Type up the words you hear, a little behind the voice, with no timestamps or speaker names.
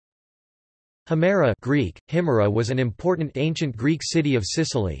Himera Greek, Himera was an important ancient Greek city of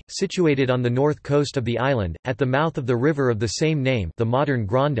Sicily, situated on the north coast of the island, at the mouth of the river of the same name, the modern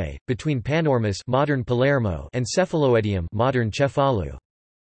Grande, between Panormus modern Palermo and Cephaloedium modern Cefalu.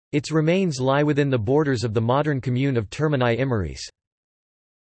 Its remains lie within the borders of the modern commune of Termini Imerese.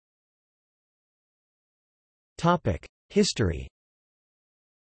 History.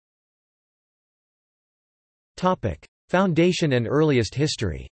 Foundation and earliest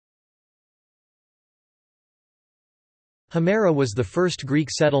history. Himera was the first Greek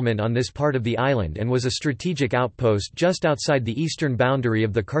settlement on this part of the island and was a strategic outpost just outside the eastern boundary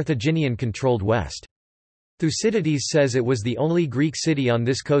of the Carthaginian-controlled west. Thucydides says it was the only Greek city on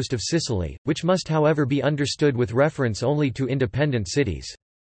this coast of Sicily, which must however be understood with reference only to independent cities.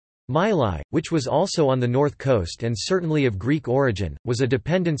 Mylae, which was also on the north coast and certainly of Greek origin, was a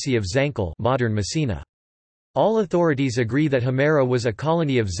dependency of Zancle modern Messina. All authorities agree that Himera was a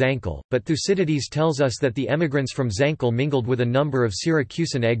colony of Zancle, but Thucydides tells us that the emigrants from Zancle mingled with a number of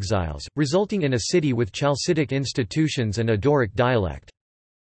Syracusan exiles, resulting in a city with Chalcidic institutions and a Doric dialect.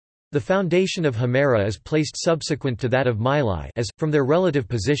 The foundation of Himera is placed subsequent to that of Mylae as, from their relative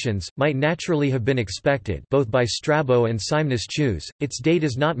positions, might naturally have been expected both by Strabo and Simnus Chus. Its date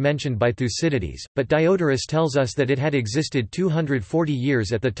is not mentioned by Thucydides, but Diodorus tells us that it had existed 240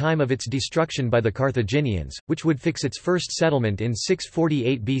 years at the time of its destruction by the Carthaginians, which would fix its first settlement in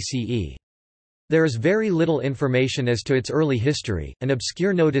 648 BCE. There is very little information as to its early history. An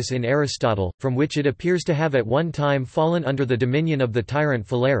obscure notice in Aristotle, from which it appears to have at one time fallen under the dominion of the tyrant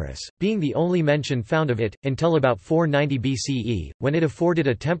Phalaris, being the only mention found of it, until about 490 BCE, when it afforded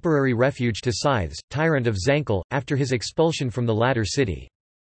a temporary refuge to Scythes, tyrant of Zancle, after his expulsion from the latter city.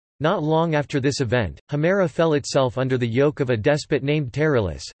 Not long after this event, Himera fell itself under the yoke of a despot named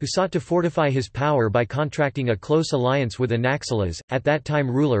Pterilus, who sought to fortify his power by contracting a close alliance with Anaxilas, at that time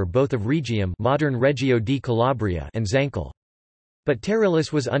ruler both of Rhegium modern Reggio di Calabria and Zancle. But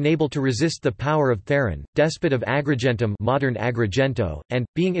Pterilus was unable to resist the power of Theron, despot of Agrigentum modern Agrigento, and,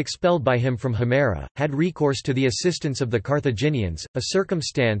 being expelled by him from Himera, had recourse to the assistance of the Carthaginians, a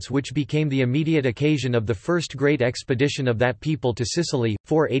circumstance which became the immediate occasion of the first great expedition of that people to Sicily,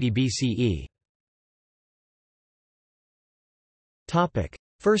 480 BCE.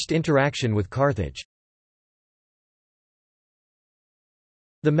 First interaction with Carthage.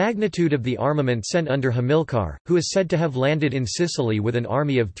 The magnitude of the armament sent under Hamilcar, who is said to have landed in Sicily with an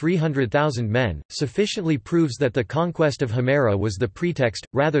army of 300,000 men, sufficiently proves that the conquest of Himera was the pretext,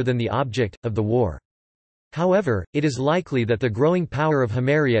 rather than the object, of the war. However, it is likely that the growing power of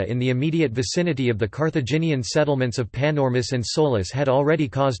Himeria in the immediate vicinity of the Carthaginian settlements of Panormus and Solus had already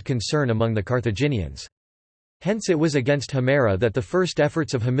caused concern among the Carthaginians. Hence it was against Himera that the first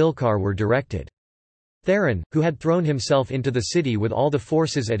efforts of Hamilcar were directed. Theron, who had thrown himself into the city with all the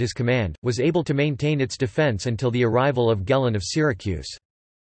forces at his command, was able to maintain its defence until the arrival of Gelon of Syracuse.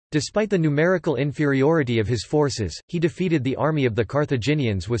 Despite the numerical inferiority of his forces, he defeated the army of the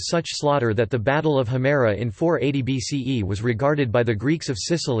Carthaginians with such slaughter that the Battle of Himera in 480 BCE was regarded by the Greeks of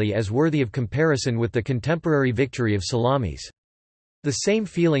Sicily as worthy of comparison with the contemporary victory of Salamis. The same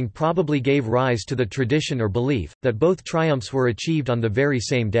feeling probably gave rise to the tradition or belief, that both triumphs were achieved on the very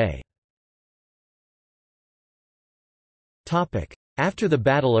same day. After the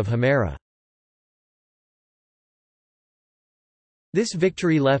Battle of Himera. This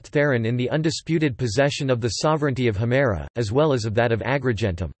victory left Theron in the undisputed possession of the sovereignty of Himera, as well as of that of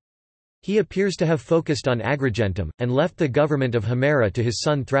Agrigentum. He appears to have focused on Agrigentum, and left the government of Himera to his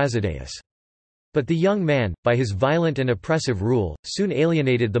son Thrasydeus. But the young man, by his violent and oppressive rule, soon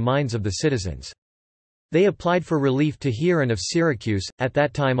alienated the minds of the citizens. They applied for relief to Hieron of Syracuse, at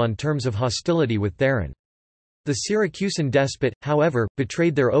that time on terms of hostility with Theron. The Syracusan despot, however,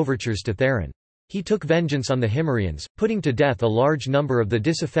 betrayed their overtures to Theron. He took vengeance on the Himerians, putting to death a large number of the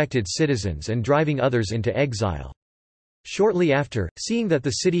disaffected citizens and driving others into exile. Shortly after, seeing that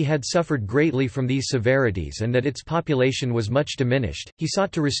the city had suffered greatly from these severities and that its population was much diminished, he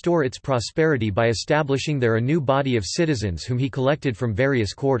sought to restore its prosperity by establishing there a new body of citizens whom he collected from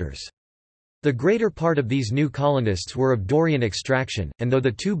various quarters. The greater part of these new colonists were of Dorian extraction, and though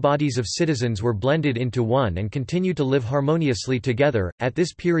the two bodies of citizens were blended into one and continue to live harmoniously together, at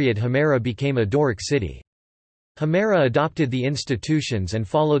this period Himera became a Doric city. Himera adopted the institutions and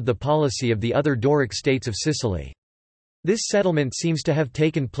followed the policy of the other Doric states of Sicily. This settlement seems to have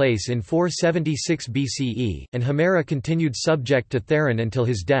taken place in 476 BCE, and Himera continued subject to Theron until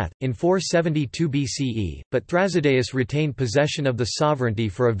his death, in 472 BCE, but Thrasydeus retained possession of the sovereignty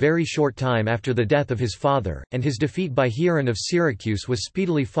for a very short time after the death of his father, and his defeat by Hieron of Syracuse was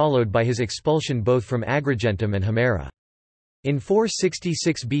speedily followed by his expulsion both from Agrigentum and Himera. In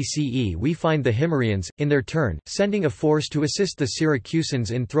 466 BCE we find the Himerians, in their turn, sending a force to assist the Syracusans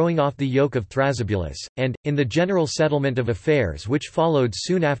in throwing off the yoke of Thrasybulus, and, in the general settlement of affairs which followed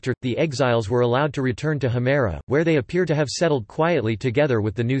soon after, the exiles were allowed to return to Himera, where they appear to have settled quietly together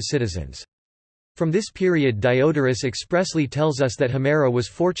with the new citizens. From this period Diodorus expressly tells us that Himera was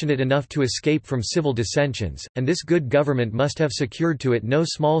fortunate enough to escape from civil dissensions, and this good government must have secured to it no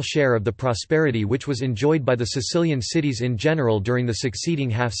small share of the prosperity which was enjoyed by the Sicilian cities in general during the succeeding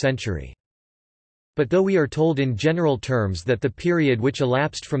half-century. But though we are told in general terms that the period which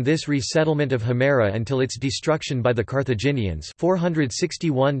elapsed from this resettlement of Himera until its destruction by the Carthaginians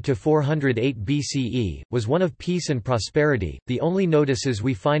 461 to 408 BCE, was one of peace and prosperity, the only notices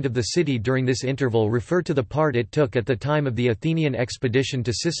we find of the city during this interval refer to the part it took at the time of the Athenian expedition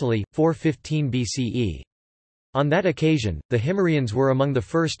to Sicily, 415 BCE. On that occasion, the Himerians were among the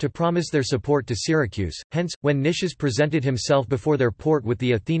first to promise their support to Syracuse, hence, when Nicias presented himself before their port with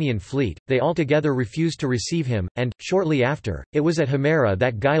the Athenian fleet, they altogether refused to receive him, and, shortly after, it was at Himera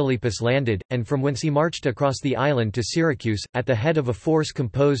that Gylippus landed, and from whence he marched across the island to Syracuse, at the head of a force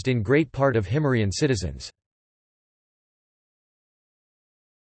composed in great part of Himerian citizens.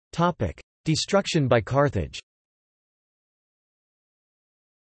 Destruction by Carthage.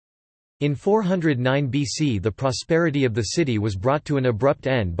 In 409 BC the prosperity of the city was brought to an abrupt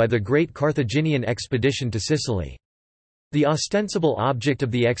end by the great Carthaginian expedition to Sicily. The ostensible object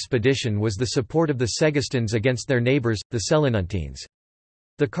of the expedition was the support of the Segestans against their neighbours, the Selinuntines.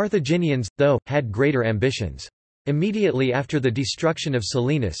 The Carthaginians, though, had greater ambitions. Immediately after the destruction of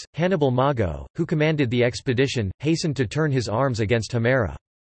Selinus, Hannibal Mago, who commanded the expedition, hastened to turn his arms against Himera.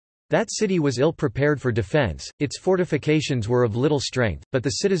 That city was ill-prepared for defence, its fortifications were of little strength, but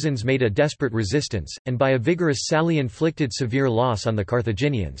the citizens made a desperate resistance, and by a vigorous sally inflicted severe loss on the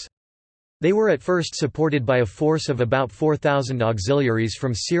Carthaginians. They were at first supported by a force of about 4,000 auxiliaries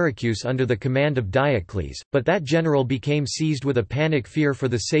from Syracuse under the command of Diocles, but that general became seized with a panic fear for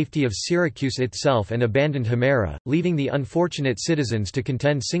the safety of Syracuse itself and abandoned Himera, leaving the unfortunate citizens to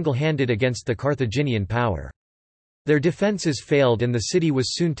contend single-handed against the Carthaginian power. Their defences failed and the city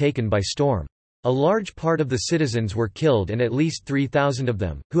was soon taken by storm. A large part of the citizens were killed and at least 3,000 of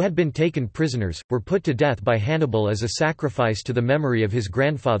them, who had been taken prisoners, were put to death by Hannibal as a sacrifice to the memory of his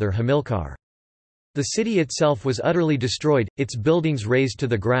grandfather Hamilcar. The city itself was utterly destroyed, its buildings razed to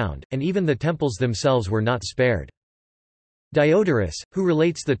the ground, and even the temples themselves were not spared. Diodorus, who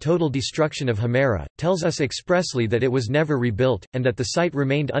relates the total destruction of Himera, tells us expressly that it was never rebuilt, and that the site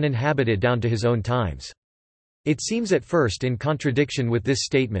remained uninhabited down to his own times. It seems at first in contradiction with this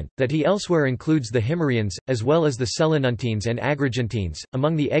statement, that he elsewhere includes the Himerians, as well as the Selinuntines and Agrigentines,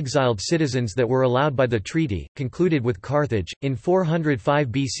 among the exiled citizens that were allowed by the treaty, concluded with Carthage, in 405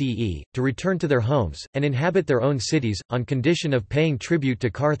 BCE, to return to their homes, and inhabit their own cities, on condition of paying tribute to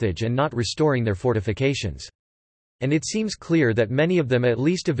Carthage and not restoring their fortifications. And it seems clear that many of them at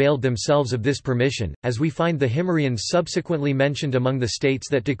least availed themselves of this permission, as we find the Himerians subsequently mentioned among the states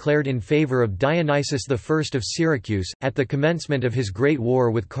that declared in favour of Dionysius I of Syracuse, at the commencement of his great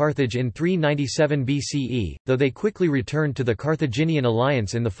war with Carthage in 397 BCE, though they quickly returned to the Carthaginian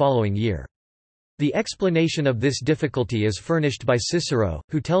alliance in the following year. The explanation of this difficulty is furnished by Cicero,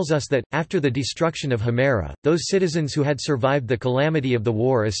 who tells us that, after the destruction of Himera, those citizens who had survived the calamity of the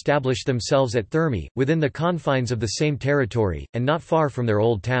war established themselves at Thermae, within the confines of the same territory, and not far from their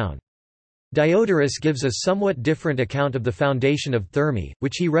old town. Diodorus gives a somewhat different account of the foundation of Thermae,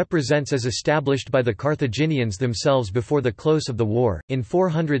 which he represents as established by the Carthaginians themselves before the close of the war, in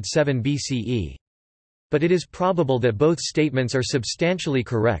 407 BCE. But it is probable that both statements are substantially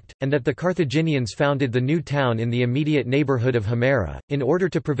correct, and that the Carthaginians founded the new town in the immediate neighbourhood of Himera, in order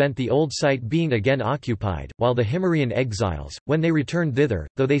to prevent the old site being again occupied, while the Himerian exiles, when they returned thither,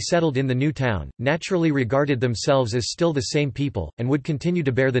 though they settled in the new town, naturally regarded themselves as still the same people, and would continue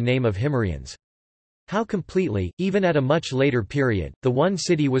to bear the name of Himerians. How completely, even at a much later period, the one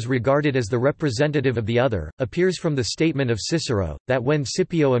city was regarded as the representative of the other, appears from the statement of Cicero, that when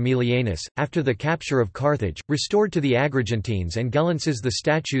Scipio Aemilianus, after the capture of Carthage, restored to the Agrigentines and Galenses the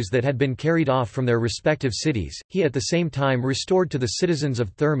statues that had been carried off from their respective cities, he at the same time restored to the citizens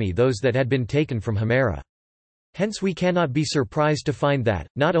of Thermae those that had been taken from Himera. Hence we cannot be surprised to find that,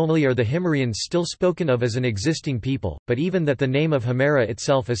 not only are the Himerians still spoken of as an existing people, but even that the name of Himera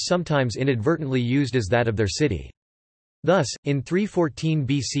itself is sometimes inadvertently used as that of their city. Thus, in 314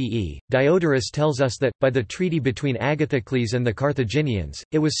 BCE, Diodorus tells us that, by the treaty between Agathocles and the Carthaginians,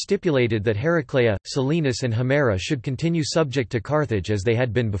 it was stipulated that Heraclea, Selinus and Himera should continue subject to Carthage as they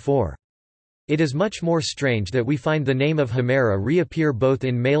had been before. It is much more strange that we find the name of Himera reappear both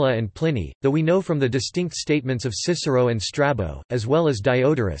in Mela and Pliny, though we know from the distinct statements of Cicero and Strabo, as well as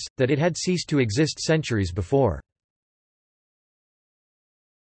Diodorus, that it had ceased to exist centuries before.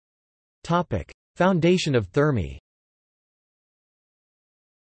 Foundation of Thermi.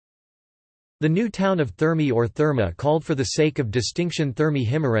 The new town of Thermi or Therma called for the sake of distinction Thermi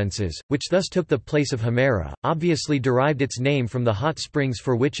Himerenses, which thus took the place of Himera, obviously derived its name from the hot springs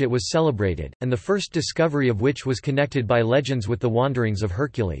for which it was celebrated, and the first discovery of which was connected by legends with the wanderings of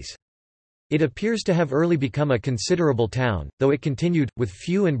Hercules. It appears to have early become a considerable town, though it continued, with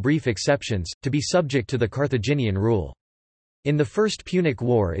few and brief exceptions, to be subject to the Carthaginian rule. In the First Punic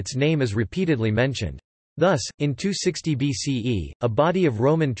War its name is repeatedly mentioned. Thus, in 260 BCE, a body of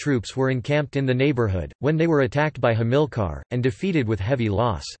Roman troops were encamped in the neighborhood, when they were attacked by Hamilcar, and defeated with heavy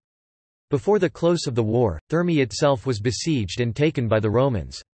loss. Before the close of the war, Thermi itself was besieged and taken by the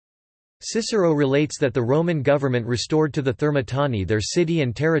Romans. Cicero relates that the Roman government restored to the Thermotani their city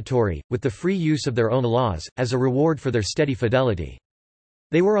and territory, with the free use of their own laws, as a reward for their steady fidelity.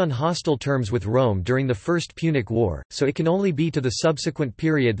 They were on hostile terms with Rome during the First Punic War, so it can only be to the subsequent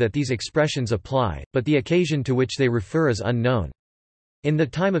period that these expressions apply, but the occasion to which they refer is unknown. In the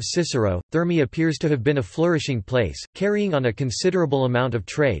time of Cicero, Thermi appears to have been a flourishing place, carrying on a considerable amount of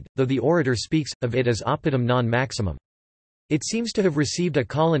trade, though the orator speaks of it as oppitum non maximum. It seems to have received a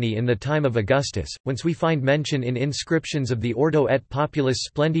colony in the time of Augustus, whence we find mention in inscriptions of the Ordo et Populus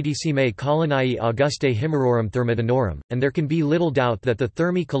Splendidissime Coloniae Augustae Himerorum Thermidinorum, and there can be little doubt that the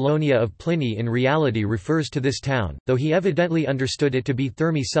Thermi Colonia of Pliny in reality refers to this town, though he evidently understood it to be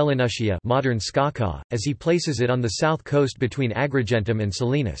Thermi Selinutia, modern Skaka, as he places it on the south coast between Agrigentum and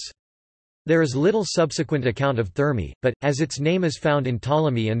Selinus. There is little subsequent account of Thermi, but, as its name is found in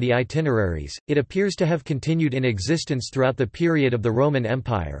Ptolemy and the itineraries, it appears to have continued in existence throughout the period of the Roman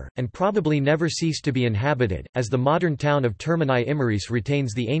Empire, and probably never ceased to be inhabited, as the modern town of Termini Imaris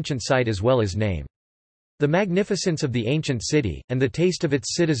retains the ancient site as well as name. The magnificence of the ancient city, and the taste of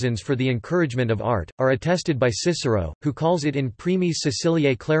its citizens for the encouragement of art, are attested by Cicero, who calls it in Primis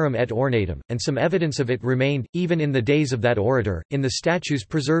Siciliae clarum et ornatum, and some evidence of it remained, even in the days of that orator, in the statues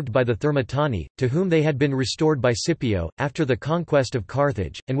preserved by the Thermotani, to whom they had been restored by Scipio, after the conquest of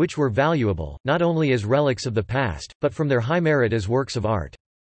Carthage, and which were valuable, not only as relics of the past, but from their high merit as works of art.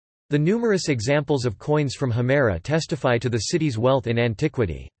 The numerous examples of coins from Himera testify to the city's wealth in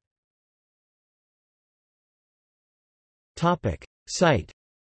antiquity. Site.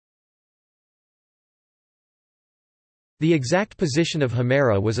 The exact position of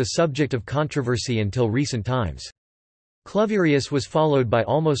Himera was a subject of controversy until recent times. Cloverius was followed by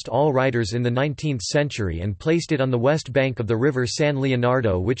almost all writers in the 19th century and placed it on the west bank of the river San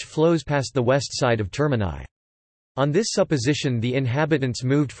Leonardo, which flows past the west side of Termini. On this supposition the inhabitants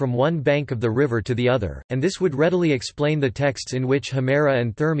moved from one bank of the river to the other, and this would readily explain the texts in which Himera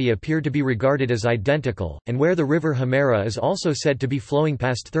and Thermi appear to be regarded as identical, and where the river Himera is also said to be flowing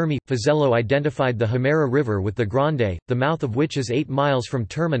past Thermi. Fazello identified the Himera River with the Grande, the mouth of which is 8 miles from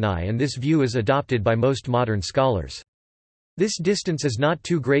Termini, and this view is adopted by most modern scholars. This distance is not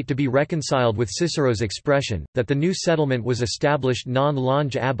too great to be reconciled with Cicero's expression, that the new settlement was established non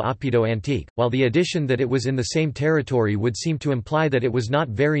longe ab oppido antique, while the addition that it was in the same territory would seem to imply that it was not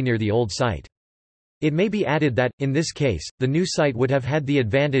very near the old site. It may be added that, in this case, the new site would have had the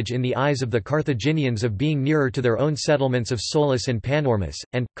advantage in the eyes of the Carthaginians of being nearer to their own settlements of Solus and Panormus,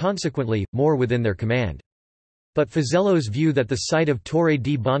 and, consequently, more within their command. But Fazello's view that the site of Torre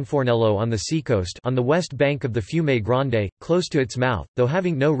di Bonfornello on the seacoast on the west bank of the Fiume Grande, close to its mouth, though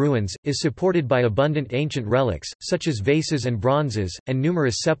having no ruins, is supported by abundant ancient relics, such as vases and bronzes, and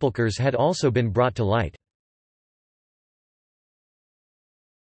numerous sepulchres had also been brought to light.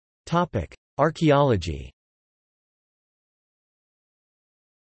 Archaeology.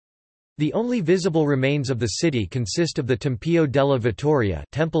 The only visible remains of the city consist of the Tempio della Vittoria,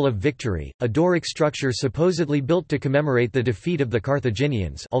 Temple of Victory, a Doric structure supposedly built to commemorate the defeat of the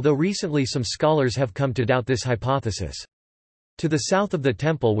Carthaginians, although recently some scholars have come to doubt this hypothesis. To the south of the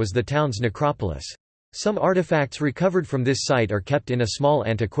temple was the town's necropolis. Some artifacts recovered from this site are kept in a small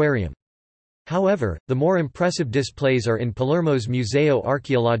antiquarium. However, the more impressive displays are in Palermo's Museo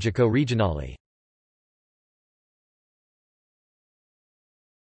Archeologico Regionale.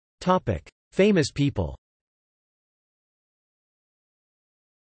 Famous people.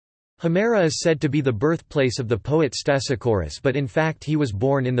 Himera is said to be the birthplace of the poet Stesichorus, but in fact he was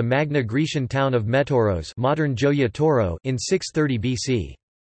born in the Magna Grecian town of Metoros, modern Gioia Tauro, in 630 BC.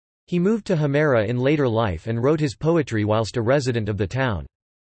 He moved to Himera in later life and wrote his poetry whilst a resident of the town.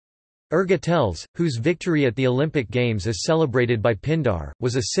 Ergotels, whose victory at the Olympic Games is celebrated by Pindar,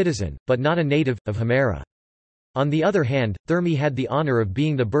 was a citizen, but not a native, of Himera. On the other hand, Thermi had the honor of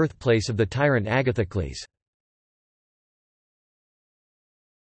being the birthplace of the tyrant Agathocles.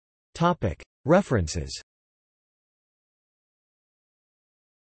 References.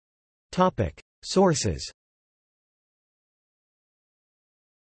 Sources.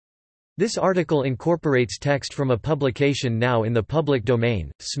 This article incorporates text from a publication now in the public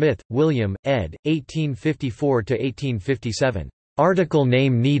domain, Smith, William, ed., 1854–1857. Article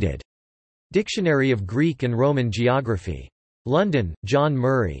name needed. Dictionary of Greek and Roman Geography. London, John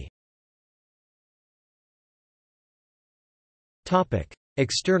Murray.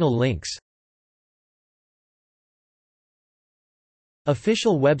 External links.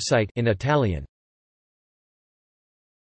 Official website in Italian.